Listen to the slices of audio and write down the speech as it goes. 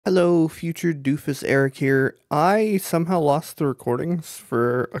Hello, future doofus Eric here. I somehow lost the recordings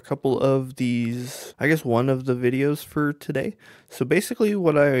for a couple of these, I guess one of the videos for today. So basically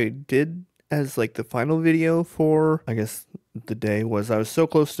what I did as like the final video for, I guess the day was I was so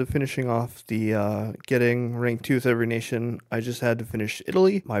close to finishing off the getting rank 2 with every nation. I just had to finish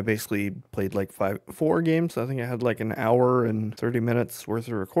Italy. I basically played like four games. I think I had like an hour and 30 minutes worth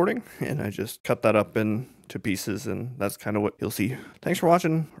of recording, and I just cut that up into pieces, and that's kind of what you'll see. Thanks for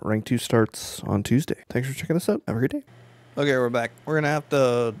watching. Rank 2 starts on Tuesday. Thanks for checking this out. Have a great day. Okay, we're back. We're gonna have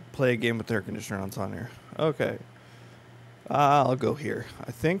to play a game with the air conditioner on here. Okay. I'll go here.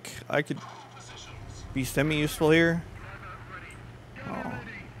 I think I could be semi-useful here. Oh.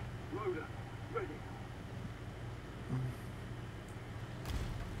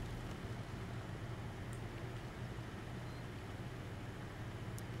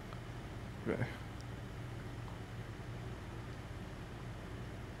 Okay.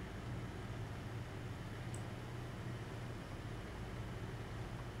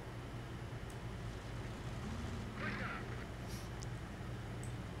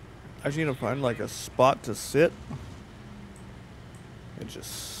 I just need to find like a spot to sit and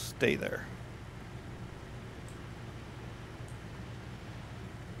just stay there.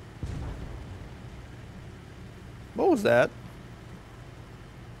 What was that?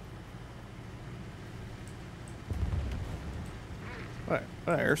 What?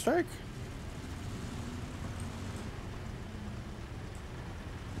 An airstrike?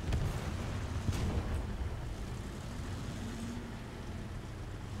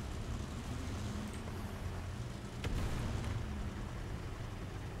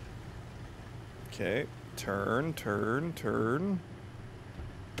 Okay, turn.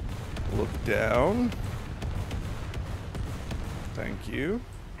 Look down. Thank you.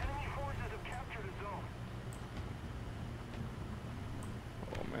 Enemy forces have captured a zone.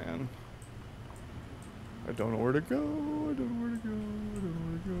 Oh man. I don't know where to go.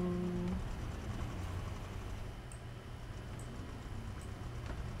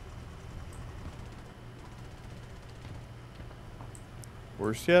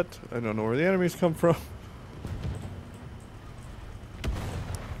 Worse yet, I don't know where the enemies come from.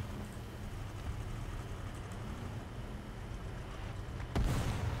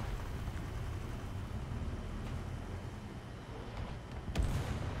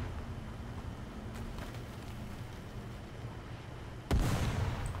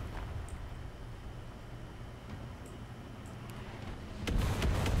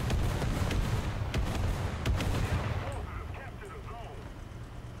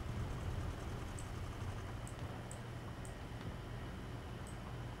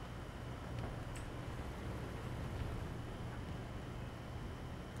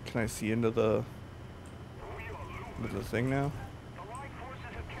 Can I see into the thing now? The Allied forces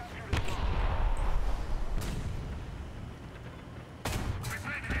have captured a zone.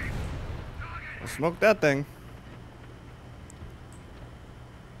 I smoked that thing.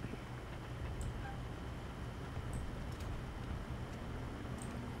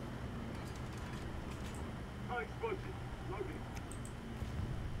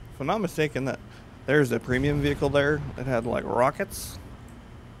 If I'm not mistaken, that there's a premium vehicle there that had like rockets.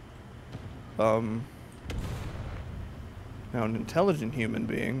 Now an intelligent human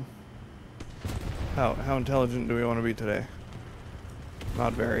being. How intelligent do we want to be today?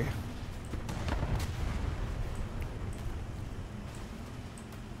 Not very.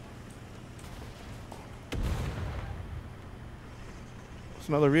 It's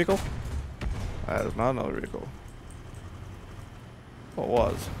another vehicle? That is not another vehicle. Well, it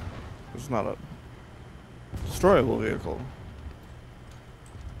was. It's not a destroyable vehicle.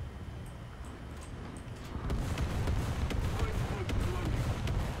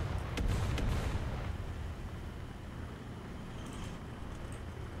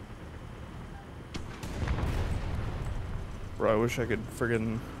 Bro, I wish I could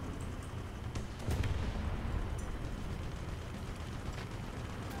friggin'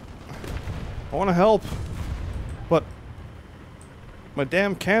 I want to help, but my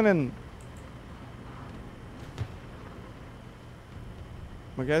damn cannon.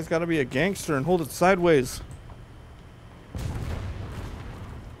 My guy's got to be a gangster and hold it sideways.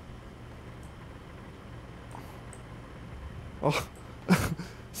 Oh,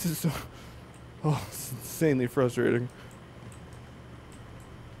 this is so. Oh, it's insanely frustrating.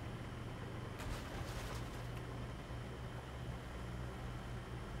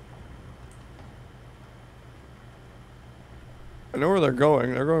 I know where they're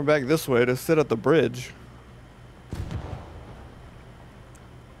going. They're going back this way to sit at the bridge.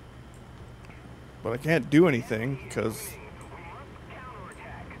 But I can't do anything because We must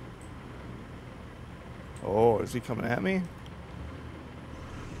counterattack. Oh, is he coming at me?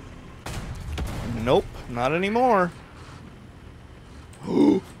 Nope, not anymore.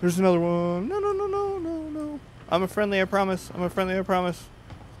 There's another one. No, no, no, no, no, no. I'm a friendly, I promise. I'm a friendly, I promise.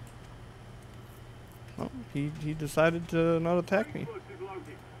 Oh, he decided to not attack me.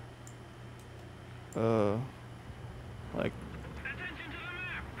 Like.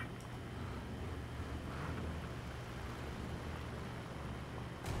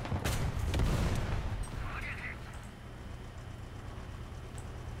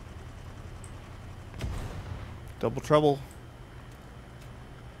 Double trouble.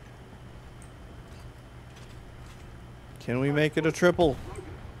 Can we make it a triple?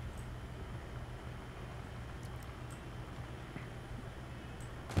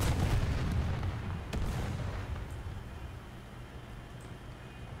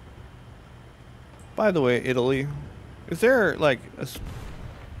 By the way, Italy, is there like a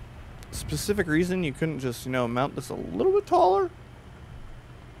specific reason you couldn't just, you know, mount this a little bit taller?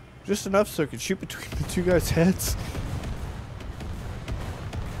 Just enough so it could shoot between the two guys' heads?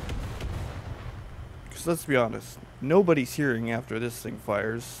 Because let's be honest, nobody's hearing after this thing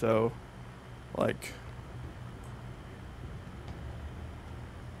fires, so, like...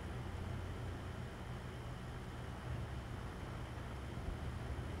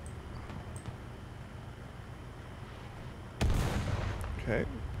 Okay,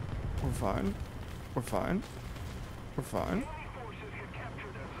 we're fine. We're fine. We're fine.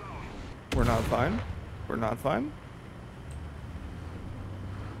 We're not fine. We're not fine.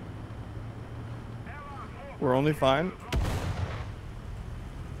 We're only fine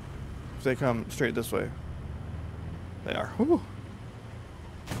if they come straight this way. They are. Whew.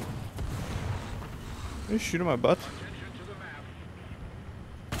 They shoot at my butt.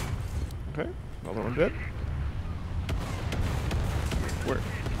 Okay, another one dead. Where?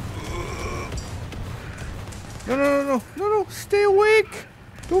 No, no, no, no, no, no! Stay awake!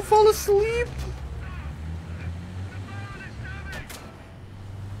 Don't fall asleep!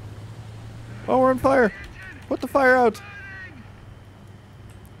 Oh, we're on fire! Put the fire out!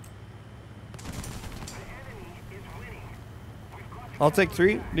 I'll take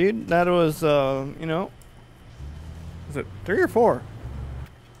 3, dude. That was, you know... Was it 3 or 4?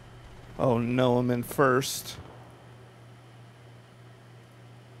 Oh no, I'm in first.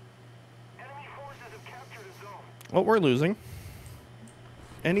 Well, we're losing.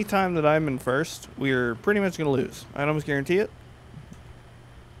 Anytime that I'm in first, we're pretty much going to lose. I almost guarantee it.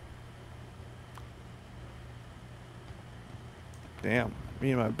 Damn,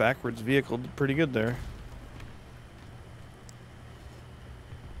 me and my backwards vehicle did pretty good there.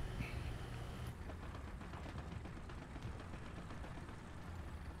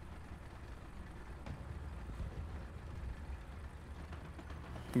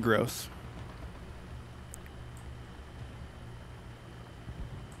 Gross.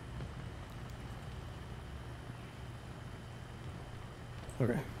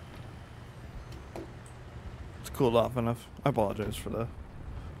 Okay. It's cooled off enough. I apologize for the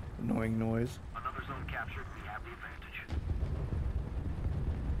annoying noise. Another zone captured. We have the advantage.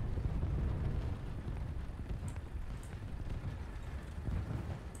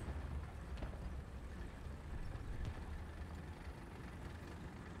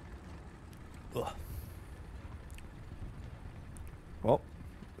 Ugh. Well,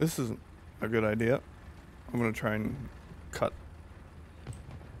 this isn't a good idea. I'm gonna try and cut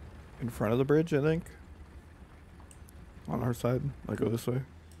in front of the bridge, I think. On our side. Like go this way.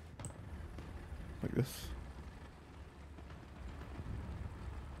 Like this.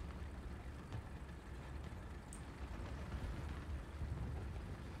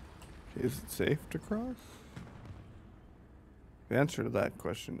 Okay, is it safe to cross? The answer to that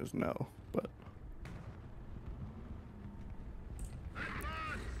question is no, but...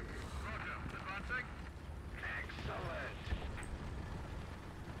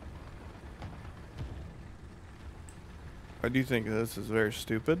 I do think this is very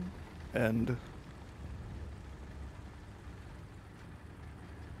stupid, and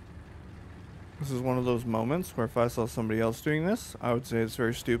this is one of those moments where if I saw somebody else doing this, I would say it's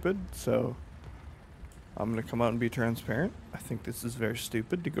very stupid, so I'm going to come out and be transparent. I think this is very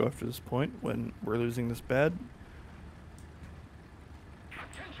stupid to go after this point when we're losing this bad.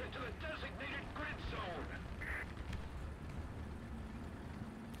 Attention to the designated grid zone.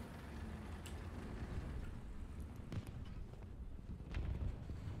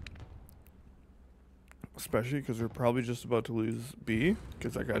 Especially because we're probably just about to lose B,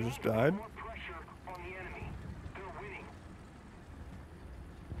 because that guy just died. More pressure on the enemy. They're winning.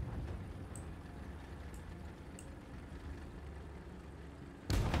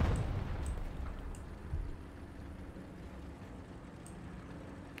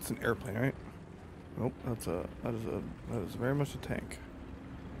 an airplane, right? Nope, that is very much a tank.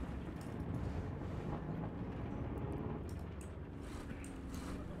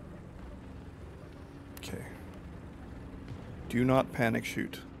 Okay. Do not panic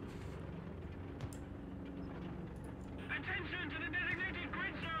shoot. Attention to the designated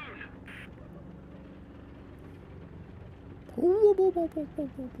grid zone!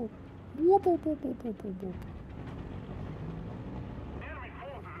 Enemy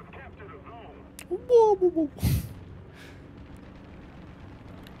forces have captured a zone.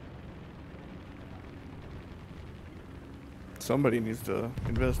 Somebody needs to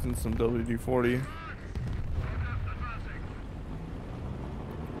invest in some WD-40.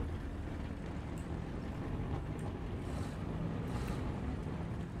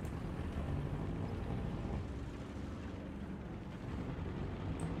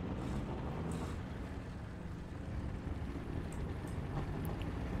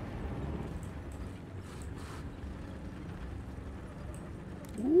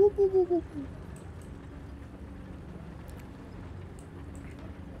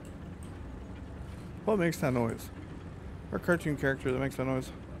 What makes that noise? Our cartoon character that makes that noise.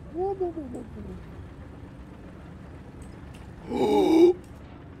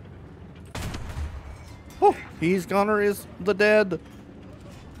 Oh, he's gonna is the dead.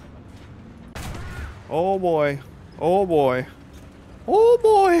 Oh boy. Oh boy. Oh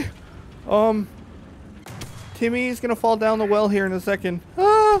boy. Timmy's gonna fall down the well here in a second.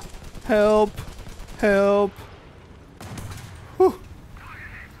 Ah! Help. Help. Whew.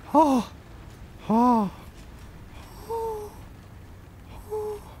 Oh. Oh. Oh.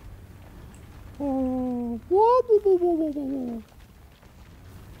 Oh. Oh. Whoa, whoa, whoa, whoa, whoa, whoa.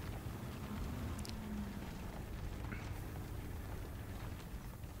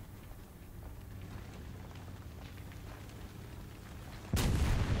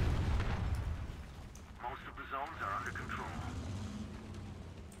 Most of the zones are under control.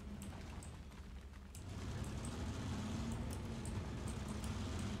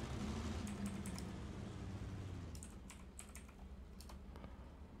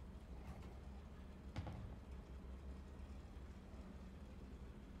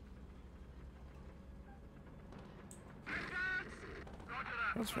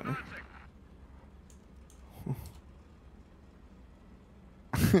 That's funny.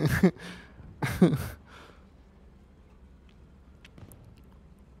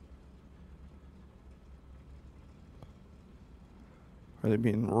 Are they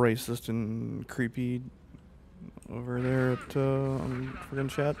being racist and creepy over there at friggin'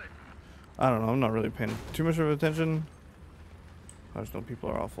 chat? I don't know. I'm not really paying too much of attention. I just know people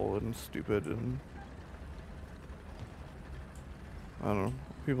are awful and stupid, and I don't know.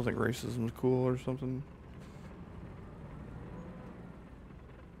 People think racism is cool or something.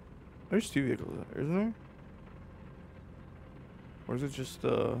 There's two vehicles there, isn't there? Or is it just If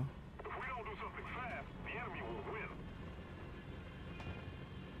we don't do something fast, the enemy will win.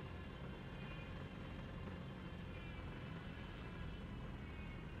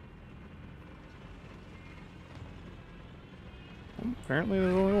 apparently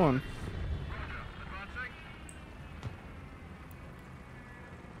there's only one.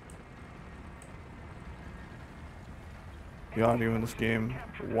 The audio in this game.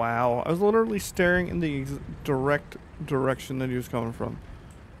 Wow. I was literally staring in the direct direction that he was coming from.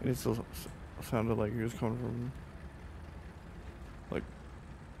 And it still sounded like he was coming from, like,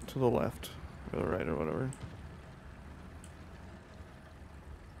 to the left or the right or whatever.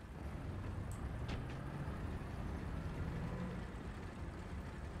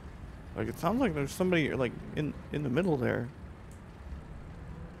 Like, it sounds like there's somebody, like, in the middle there.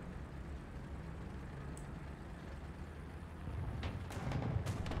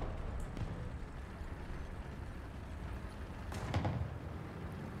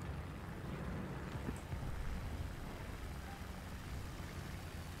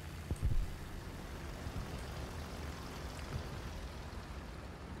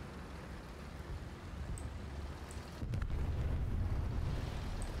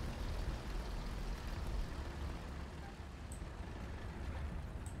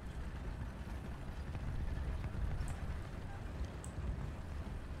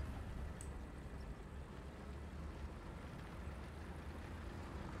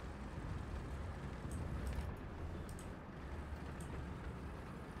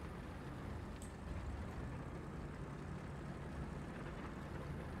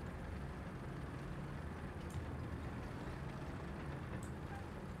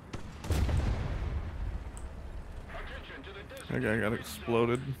 That guy got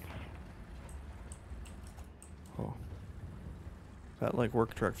exploded. Oh. That like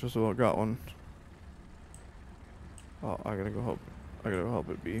work truck just about got one. Oh, I gotta go help. I gotta go help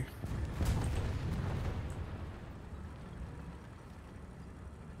it be.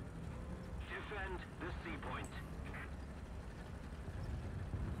 Defend the C point.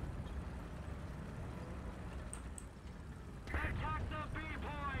 Attack the B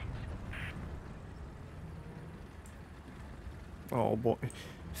point. Oh boy.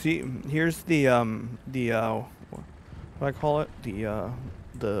 See, here's the what do I call it?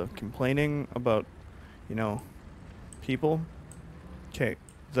 The complaining about, you know, people. Okay,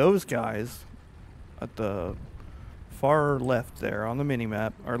 those guys at the far left there on the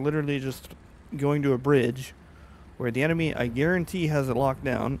minimap are literally just going to a bridge where the enemy, I guarantee, has it locked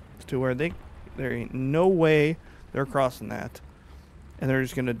down to where there ain't no way they're crossing that, and they're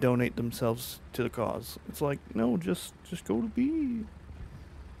just gonna donate themselves to the cause. It's like, no, just go to B.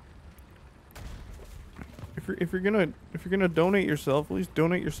 If you're gonna donate yourself, at least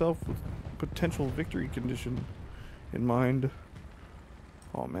donate yourself with potential victory condition in mind.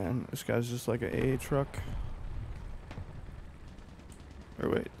 Oh man, this guy's just like an AA truck. Or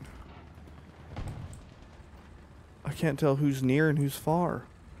wait. I can't tell who's near and who's far.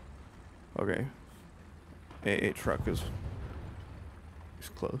 Okay. AA truck is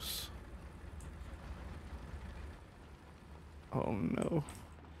close. Oh no.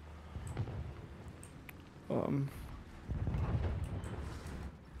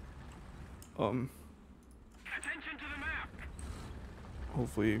 Attention to the map.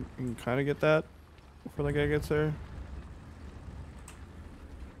 Hopefully you can kind of get that before the guy gets there.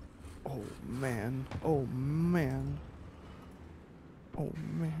 Oh man. Oh man. Oh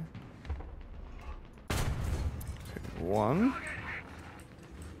man. Okay, one.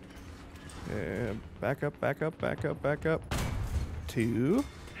 Yeah, back up, back up, back up, back up. Two.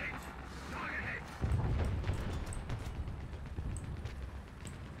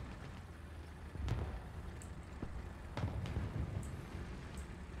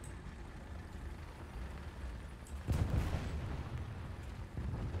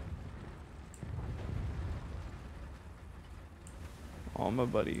 Oh, my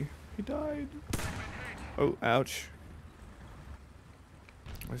buddy. He died. Oh, ouch.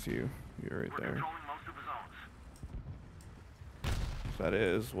 I see you. You're right there. Controlling most of the zones. So that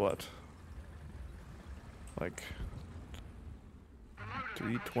is what? Like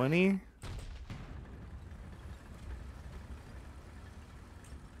 320?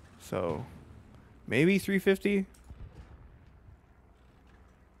 So maybe 350?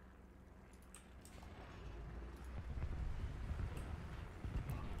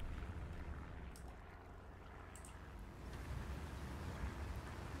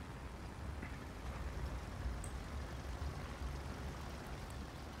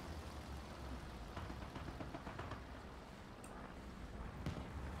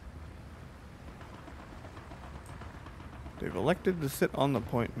 They've elected to sit on the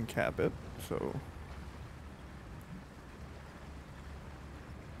point and cap it, so...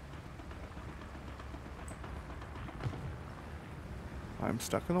 I'm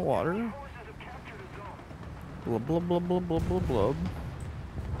stuck in the water. Forces have captured a zone. Blub blub blub blub blub blub blub.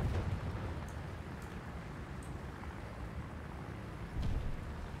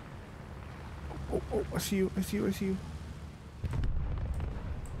 Oh, oh, I see you, I see you, I see you.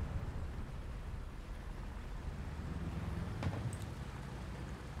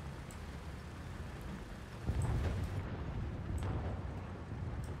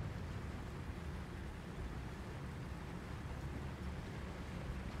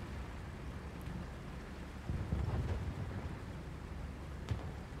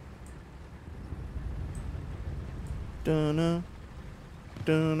 Dun-na,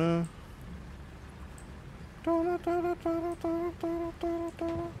 dun-na. Dun-na, dun-na, dun-na, dun-na, dun-na, dun-na,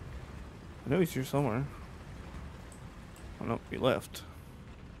 dun-na. I know he's here somewhere. Oh no, he left.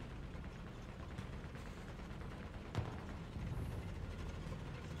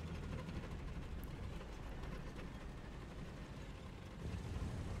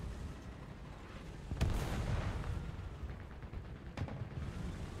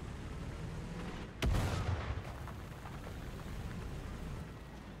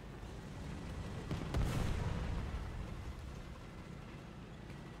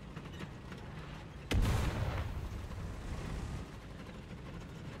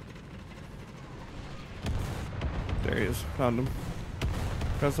 There he is. Found him.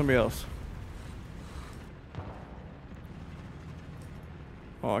 Found somebody else.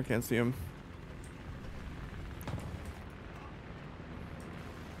 Oh, I can't see him.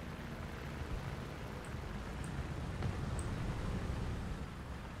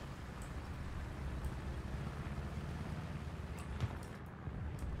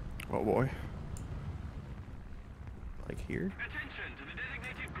 Oh boy. Like here? Attention to the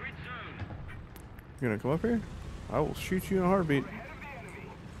designated grid zone. You gonna come up here? I will shoot you in a heartbeat. Ahead of the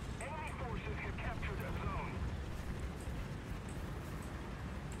enemy. Enemy forces have captured a zone.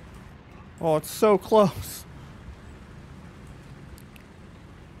 Oh, it's so close.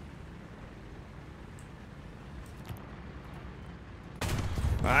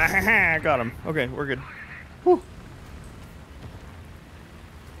 I got him. Okay, we're good. Whew.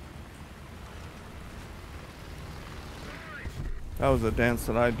 That was a dance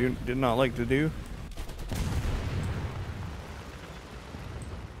that I did not like to do.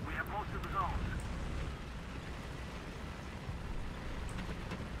 We have most of the zones.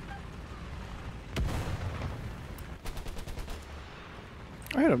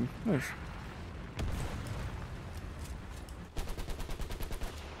 I hit him. Nice.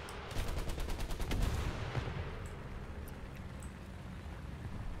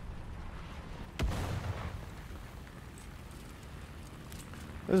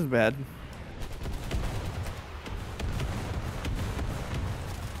 This is bad.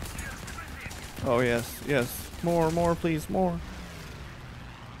 Oh yes, yes. More, please, more.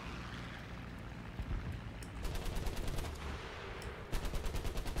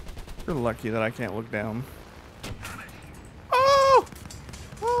 You're lucky that I can't look down. Oh!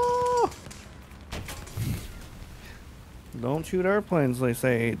 Oh! Don't shoot airplanes, they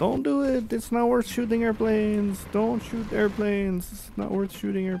say. Don't do it. It's not worth shooting airplanes. Don't shoot airplanes. It's not worth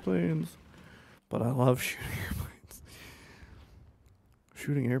shooting airplanes. But I love shooting airplanes.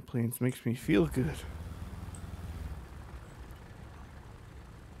 Shooting airplanes makes me feel good.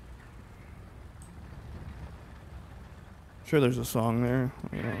 Sure, there's a song there.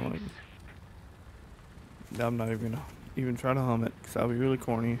 You know, like, I'm not even gonna even try to hum it because that'll be really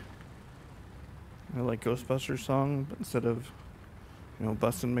corny. I like Ghostbusters song, but instead of, you know,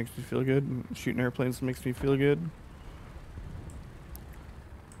 busting makes me feel good, and shooting airplanes makes me feel good.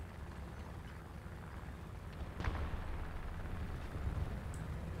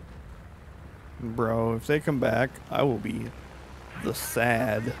 Bro, if they come back, I will be the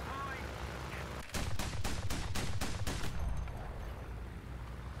sad.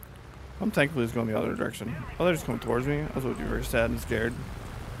 I'm thankfully it's going the other direction. Oh, they're just coming towards me. I was going to be very sad and scared.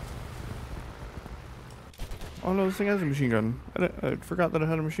 Oh no, this thing has a machine gun. I forgot that it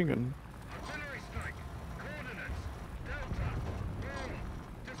had a machine gun. Artillery strike. Coordinates. Delta. Boom.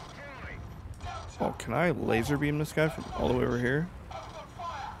 Destroy. Oh, can I laser beam this guy from all the way over here?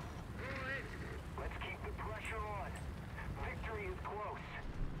 Let's keep the pressure on. Victory is close.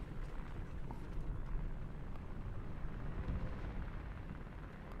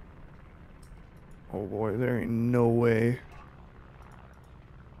 Oh boy, there ain't no way.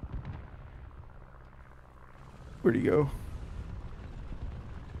 Where'd he go?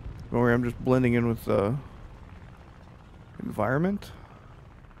 Don't worry, I'm just blending in with the environment.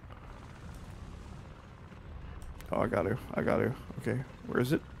 Oh, I got to. Okay, where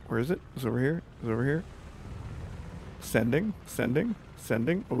is it? It's over here. Sending.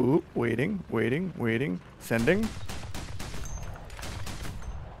 Ooh, waiting. Sending.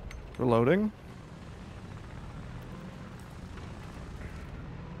 Reloading.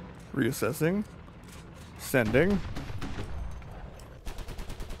 Reassessing. Sending.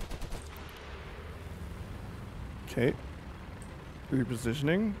 Okay.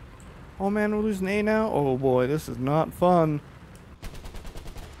 Repositioning. Oh man, we're losing A now? Oh boy, this is not fun.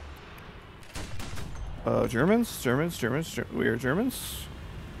 Germans. We are Germans.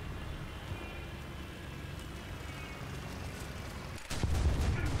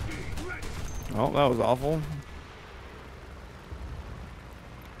 Oh, that was awful.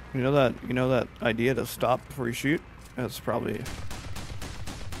 You know that idea to stop before you shoot? That's probably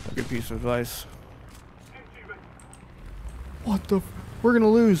a good piece of advice. What the we're gonna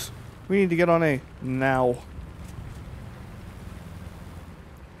lose. We need to get on A now.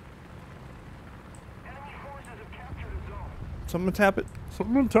 Enemy forces have captured a zone. Someone tap it.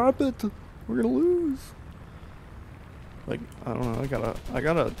 We're gonna lose. Like, I don't know, I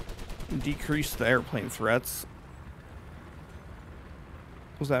gotta decrease the airplane threats.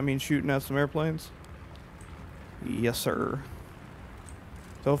 Does that mean shooting at some airplanes? Yes, sir.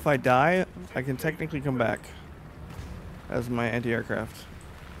 So if I die, I can technically come back as my anti-aircraft.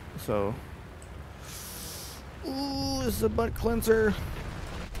 So, ooh, this is a butt cleanser.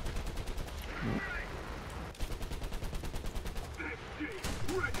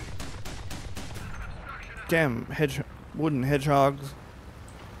 Damn, wooden hedgehogs.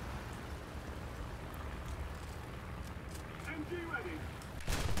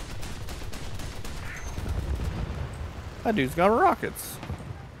 That dude's got rockets.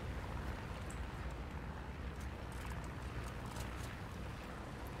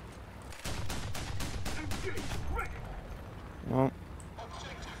 Well.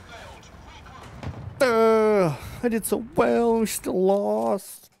 I did so well. We still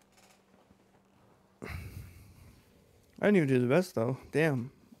lost. I didn't even do the best though.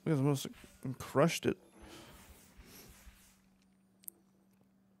 Damn. We almost crushed it.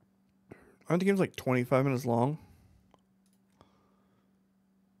 Aren't the games like 25 minutes long?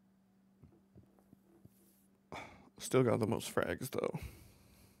 Still got the most frags though.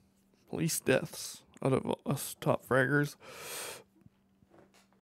 Least deaths out of us top fraggers.